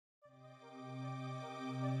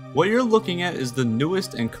What you're looking at is the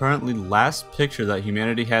newest and currently last picture that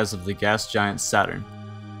humanity has of the gas giant Saturn.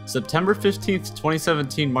 September 15th,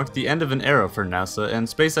 2017 marked the end of an era for NASA and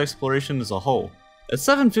space exploration as a whole. At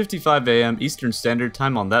 7:55 AM Eastern Standard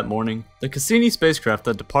Time on that morning, the Cassini spacecraft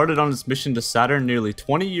that departed on its mission to Saturn nearly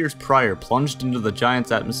 20 years prior plunged into the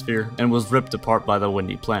giant's atmosphere and was ripped apart by the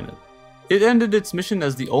windy planet. It ended its mission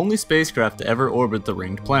as the only spacecraft to ever orbit the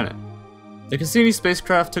ringed planet. The Cassini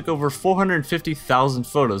spacecraft took over 450,000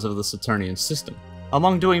 photos of the Saturnian system,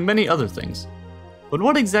 among doing many other things. But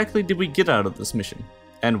what exactly did we get out of this mission?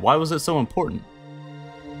 And why was it so important?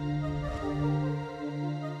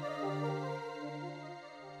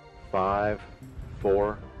 Five,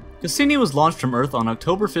 four. Cassini was launched from Earth on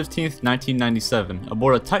October 15, 1997,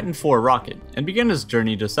 aboard a Titan IV rocket, and began its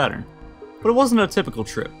journey to Saturn. But it wasn't a typical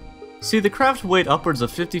trip. See, the craft weighed upwards of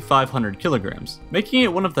 5,500 kilograms, making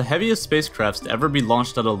it one of the heaviest spacecrafts to ever be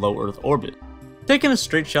launched at a low Earth orbit. Taking a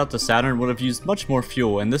straight shot to Saturn would have used much more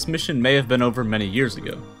fuel, and this mission may have been over many years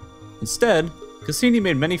ago. Instead, Cassini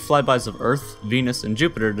made many flybys of Earth, Venus, and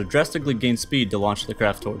Jupiter to drastically gain speed to launch the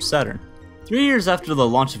craft towards Saturn. 3 years after the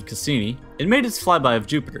launch of Cassini, it made its flyby of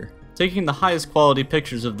Jupiter, taking the highest quality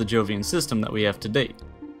pictures of the Jovian system that we have to date.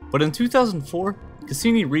 But in 2004,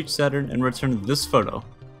 Cassini reached Saturn and returned this photo,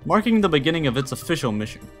 marking the beginning of its official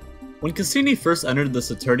mission. When Cassini first entered the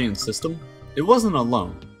Saturnian system, it wasn't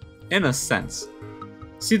alone, in a sense.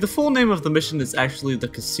 See, the full name of the mission is actually the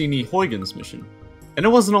Cassini-Huygens mission, and it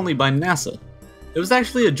wasn't only by NASA. It was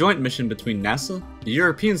actually a joint mission between NASA, the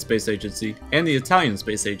European Space Agency, and the Italian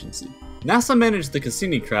Space Agency. NASA managed the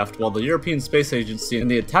Cassini craft while the European Space Agency and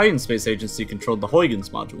the Italian Space Agency controlled the Huygens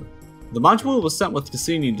module. The module was sent with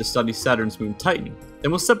Cassini to study Saturn's moon Titan,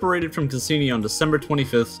 and was separated from Cassini on December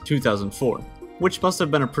 25th, 2004, which must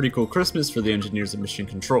have been a pretty cool Christmas for the engineers of Mission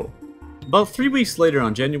Control. About 3 weeks later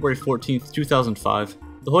on January 14th, 2005,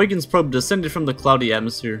 the Huygens probe descended from the cloudy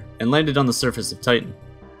atmosphere and landed on the surface of Titan.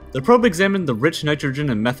 The probe examined the rich nitrogen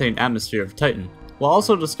and methane atmosphere of Titan, while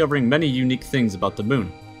also discovering many unique things about the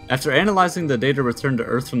moon. After analyzing the data returned to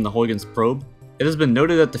Earth from the Huygens probe, it has been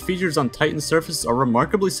noted that the features on Titan's surface are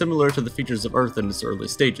remarkably similar to the features of Earth in its early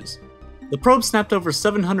stages. The probe snapped over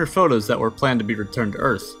 700 photos that were planned to be returned to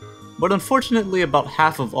Earth, but unfortunately about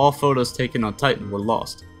half of all photos taken on Titan were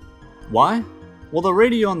lost. Why? Well, the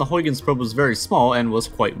radio on the Huygens probe was very small and was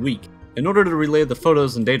quite weak. In order to relay the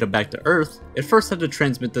photos and data back to Earth, it first had to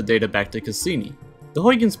transmit the data back to Cassini. The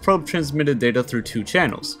Huygens probe transmitted data through two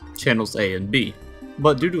channels, channels A and B.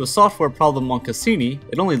 But due to a software problem on Cassini,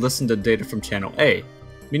 it only listened to data from channel A,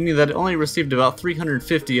 meaning that it only received about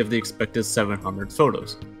 350 of the expected 700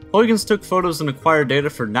 photos. Huygens took photos and acquired data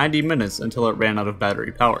for 90 minutes until it ran out of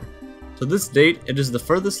battery power. To this date, it is the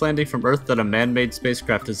furthest landing from Earth that a man-made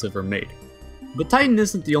spacecraft has ever made. But Titan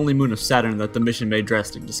isn't the only moon of Saturn that the mission made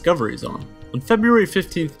drastic discoveries on. On February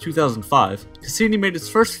 15, 2005, Cassini made its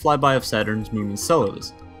first flyby of Saturn's moon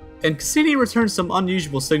Enceladus. And Cassini returned some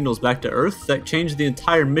unusual signals back to Earth that changed the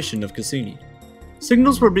entire mission of Cassini.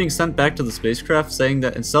 Signals were being sent back to the spacecraft saying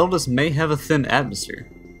that Enceladus may have a thin atmosphere.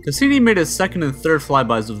 Cassini made its second and third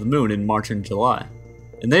flybys of the moon in March and July,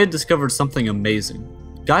 and they had discovered something amazing.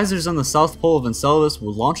 Geysers on the south pole of Enceladus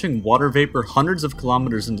were launching water vapor hundreds of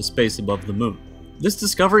kilometers into space above the moon. This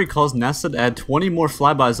discovery caused NASA to add 20 more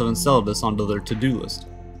flybys of Enceladus onto their to-do list.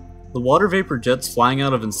 The water vapor jets flying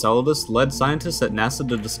out of Enceladus led scientists at NASA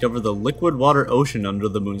to discover the liquid water ocean under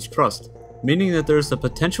the moon's crust, meaning that there is a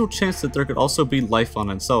potential chance that there could also be life on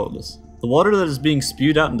Enceladus. The water that is being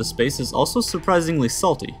spewed out into space is also surprisingly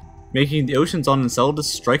salty, making the oceans on Enceladus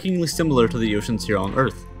strikingly similar to the oceans here on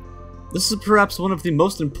Earth. This is perhaps one of the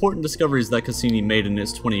most important discoveries that Cassini made in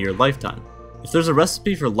his 20-year lifetime. If there's a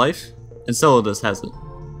recipe for life, Enceladus has it.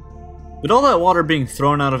 But all that water being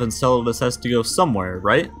thrown out of Enceladus has to go somewhere,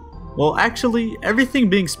 right? Well, actually, everything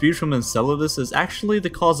being spewed from Enceladus is actually the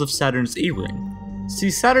cause of Saturn's E-ring. See,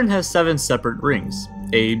 Saturn has 7 separate rings,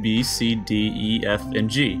 A, B, C, D, E, F, and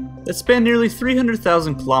G, that span nearly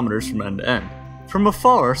 300,000 kilometers from end to end. From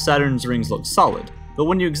afar, Saturn's rings look solid, but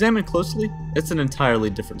when you examine closely, it's an entirely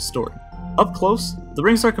different story. Up close, the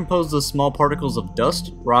rings are composed of small particles of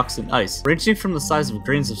dust, rocks, and ice, ranging from the size of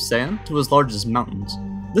grains of sand to as large as mountains.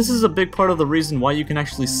 This is a big part of the reason why you can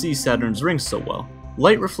actually see Saturn's rings so well.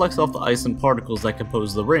 Light reflects off the ice and particles that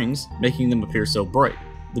compose the rings, making them appear so bright.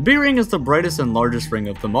 The B ring is the brightest and largest ring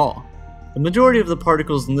of them all. The majority of the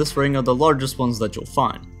particles in this ring are the largest ones that you'll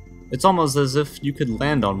find. It's almost as if you could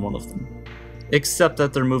land on one of them. Except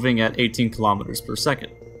that they're moving at 18 kilometers per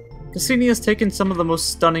second. Cassini has taken some of the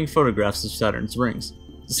most stunning photographs of Saturn's rings,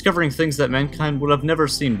 discovering things that mankind would have never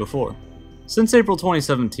seen before. Since April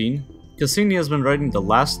 2017, Cassini has been writing the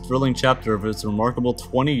last thrilling chapter of its remarkable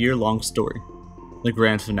 20-year-long story, the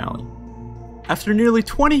grand finale. After nearly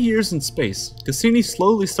 20 years in space, Cassini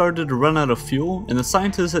slowly started to run out of fuel, and the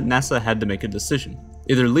scientists at NASA had to make a decision.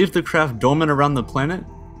 Either leave the craft dormant around the planet,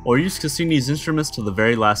 or use Cassini's instruments to the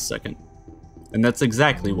very last second. And that's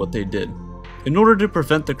exactly what they did. In order to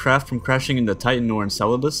prevent the craft from crashing into Titan or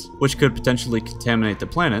Enceladus, which could potentially contaminate the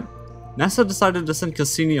planet, NASA decided to send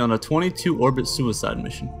Cassini on a 22-orbit suicide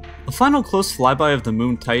mission. A final close flyby of the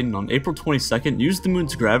moon Titan on April 22nd used the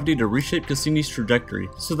moon's gravity to reshape Cassini's trajectory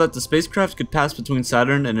so that the spacecraft could pass between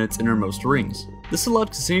Saturn and its innermost rings. This allowed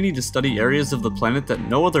Cassini to study areas of the planet that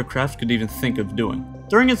no other craft could even think of doing.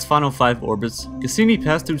 During its final 5 orbits, Cassini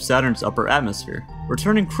passed through Saturn's upper atmosphere,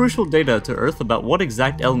 returning crucial data to Earth about what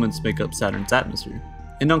exact elements make up Saturn's atmosphere.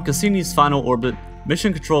 And on Cassini's final orbit,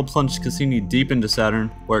 Mission Control plunged Cassini deep into Saturn,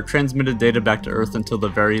 where it transmitted data back to Earth until the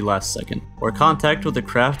very last second, where contact with the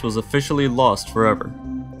craft was officially lost forever.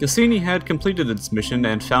 Cassini had completed its mission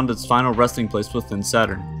and found its final resting place within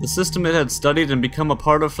Saturn, the system it had studied and become a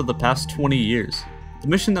part of for the past 20 years. The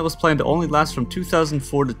mission that was planned to only last from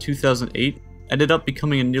 2004 to 2008 ended up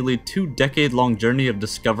becoming a nearly 2-decade-long journey of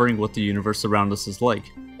discovering what the universe around us is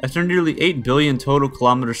like. After nearly 8 billion total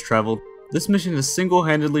kilometers traveled, this mission has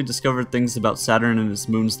single-handedly discovered things about Saturn and its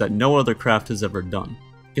moons that no other craft has ever done.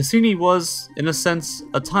 Cassini was, in a sense,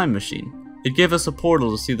 a time machine. It gave us a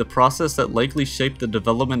portal to see the process that likely shaped the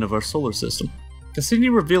development of our solar system. Cassini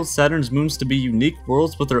revealed Saturn's moons to be unique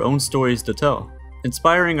worlds with their own stories to tell,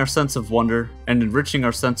 inspiring our sense of wonder and enriching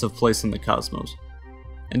our sense of place in the cosmos.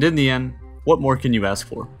 And in the end, what more can you ask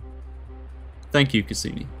for? Thank you,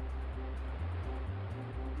 Cassini.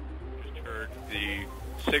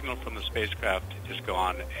 The signal from the spacecraft is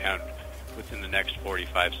gone, and within the next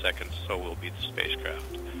 45 seconds, so will be the spacecraft.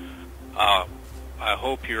 I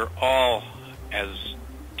hope you're all as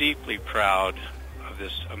deeply proud of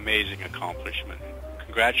this amazing accomplishment.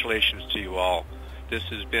 Congratulations to you all. This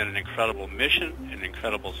has been an incredible mission, an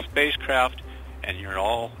incredible spacecraft, and you're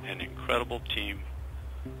all an incredible team.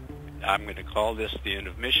 I'm going to call this the end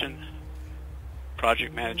of mission.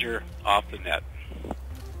 Project Manager, off the net.